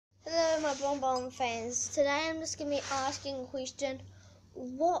my Bonbon fans, today I'm just going to be asking a question,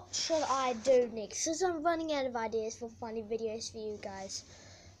 what should I do next? Because I'm running out of ideas for funny videos for you guys.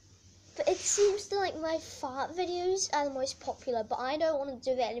 But it seems to like my fart videos are the most popular, but I don't want to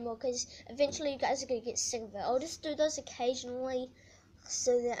do that anymore because eventually you guys are going to get sick of it. I'll just do those occasionally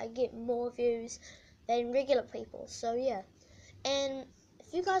so that I get more views than regular people, so yeah. And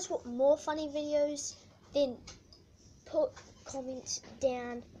if you guys want more funny videos, then put comments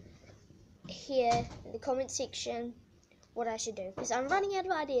down here in the comment section what I should do, because I'm running out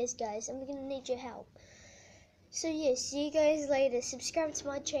of ideas, guys. I'm gonna need your help. So yeah, see you guys later. Subscribe to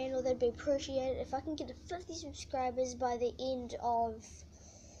my channel, that'd be appreciated. If I can get to 50 subscribers by the end of,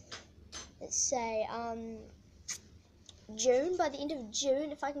 let's say, June, by the end of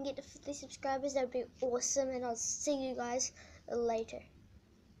June, if I can get to 50 subscribers, that'd be awesome. And I'll see you guys later.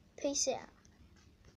 Peace out.